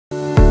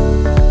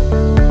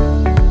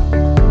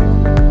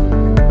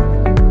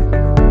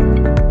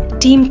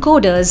Team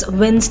CODERS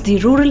wins the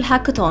Rural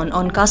Hackathon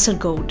on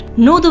Kasaragod.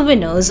 Know the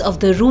winners of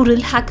the Rural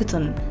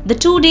Hackathon. The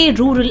two-day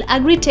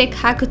Rural-Agritech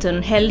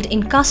Hackathon held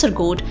in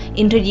Kasaragod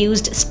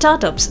introduced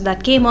startups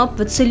that came up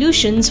with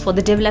solutions for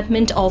the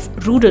development of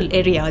rural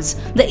areas.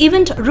 The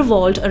event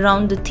revolved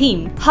around the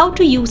theme, how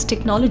to use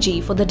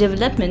technology for the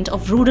development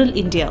of rural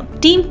India.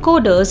 Team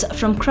CODERS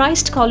from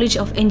Teqard College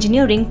of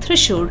Engineering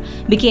Thrissur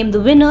became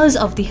the winners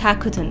of the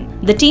hackathon.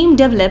 The team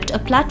developed a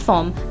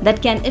platform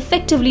that can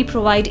effectively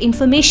provide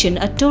information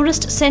at tourist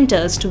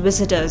centers to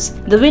visitors.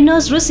 The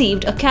winners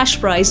received a cash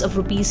prize of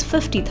Rs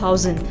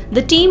 50,000.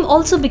 The team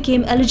also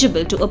became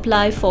eligible to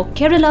apply for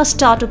Kerala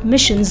Startup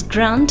Mission's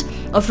grant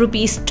of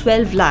Rs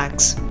 12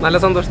 lakhs.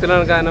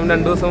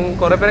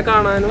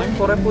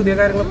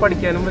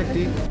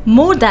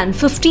 More than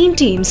 15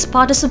 teams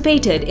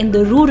participated in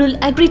the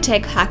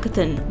Rural-Agritech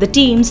Hackathon. The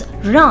teams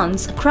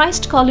Raans,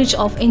 Teqard College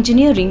of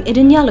Engineering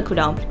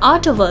Irinjalakuda,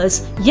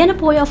 Artaverse,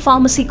 Yenepoya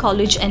Pharmacy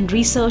College and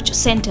Research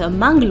Center,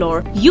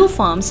 Mangalore,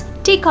 Ufarms,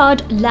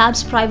 Teqard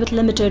Labs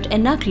Pvt,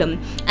 Ernakulam,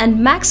 and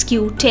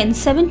MaxQ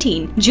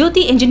 1017,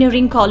 Jyothi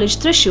Engineering College,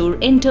 Thrissur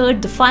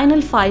entered the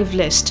final 5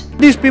 list.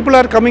 These people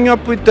are coming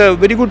up with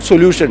very good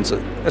solutions,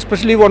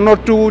 especially 1 or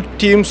 2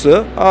 teams.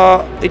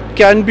 It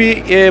can be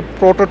a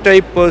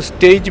prototype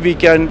stage we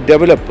can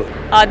develop.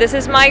 This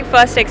is my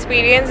first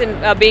experience in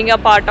being a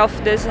part of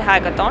this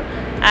hackathon,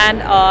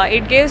 and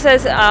it gives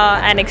us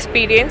an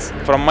experience.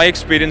 From my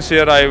experience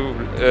here,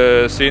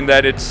 I've seen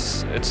that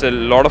it's a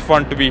lot of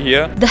fun to be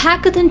here. The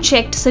hackathon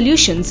checked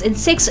solutions in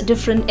 6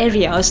 different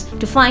areas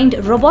to find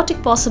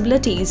robotic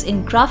possibilities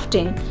in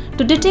crafting,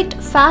 to detect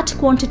fat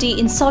quantity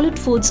in solid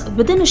foods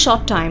within a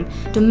short time,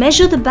 to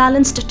measure the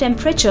balanced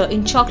temperature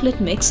in chocolate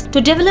mix, to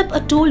develop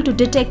a tool to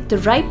detect the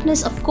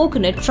ripeness of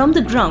coconut from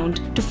the ground,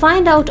 to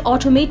find out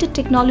automated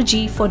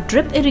technology for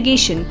drip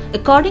irrigation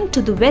according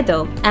to the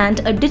weather,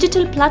 and a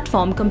digital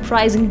platform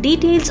comprising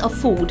details of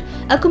food,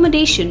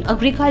 accommodation,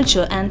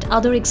 agriculture and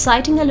other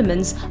exciting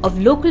elements of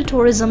local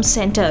tourism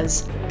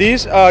centers.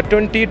 These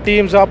 20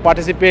 teams are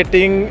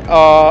participating.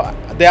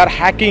 They are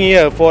hacking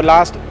here for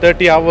last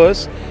 30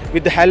 hours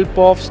with the help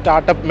of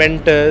startup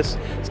mentors,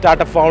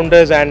 startup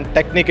founders and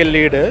technical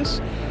leaders.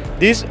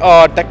 These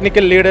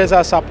technical leaders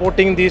are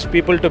supporting these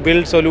people to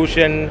build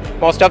solution.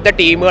 Most of the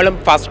team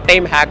first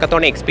time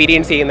hackathon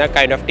experience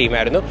kind of team.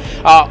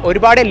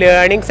 Urubade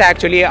learnings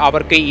actually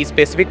our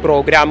specific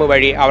program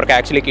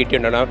actually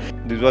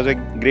This was a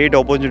great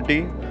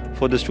opportunity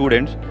for the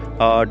students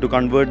to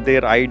convert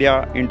their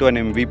idea into an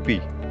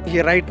MVP.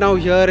 Right now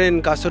here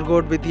in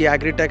Kasaragod with the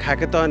Agritech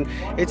Hackathon,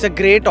 it's a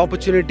great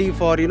opportunity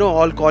for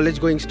all college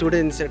going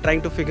students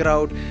trying to figure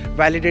out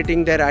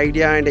validating their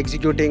idea and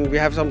executing. We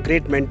have some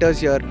great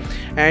mentors here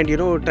and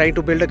trying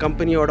to build a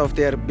company out of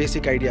their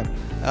basic idea.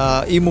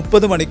 ഈ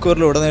 30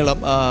 മണിക്കൂറിലുടനീളം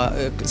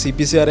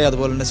CPCRA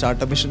അതുപോലെ തന്നെ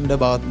startup മിഷൻ്റെ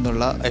ഭാഗത്തു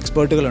നിന്നുള്ള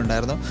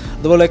എക്സ്പേർട്ടുകളുണ്ടായിരുന്നു.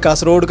 അതുപോലെ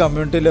കാസർഗോഡ്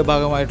കമ്മ്യൂണിറ്റിയിലെ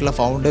ഭാഗമായിട്ടുള്ള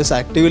founders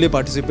actively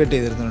participate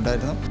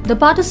ചെയ്തിരുന്നുണ്ടായിരുന്നു. The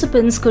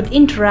participants could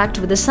interact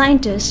with the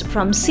scientists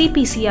from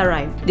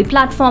CPCRA. The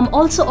platform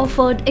also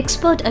offered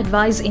expert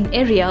advice in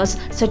areas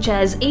such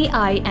as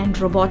AI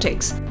and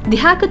robotics.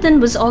 The hackathon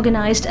was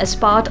organized as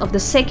part of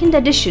the 2nd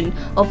edition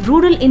of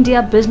Rural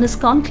India Business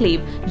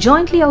Conclave,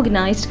 jointly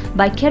organized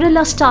by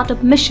Kerala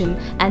Startup Mission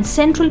and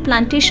Central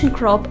Plantation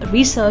Crop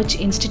Research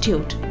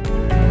Institute.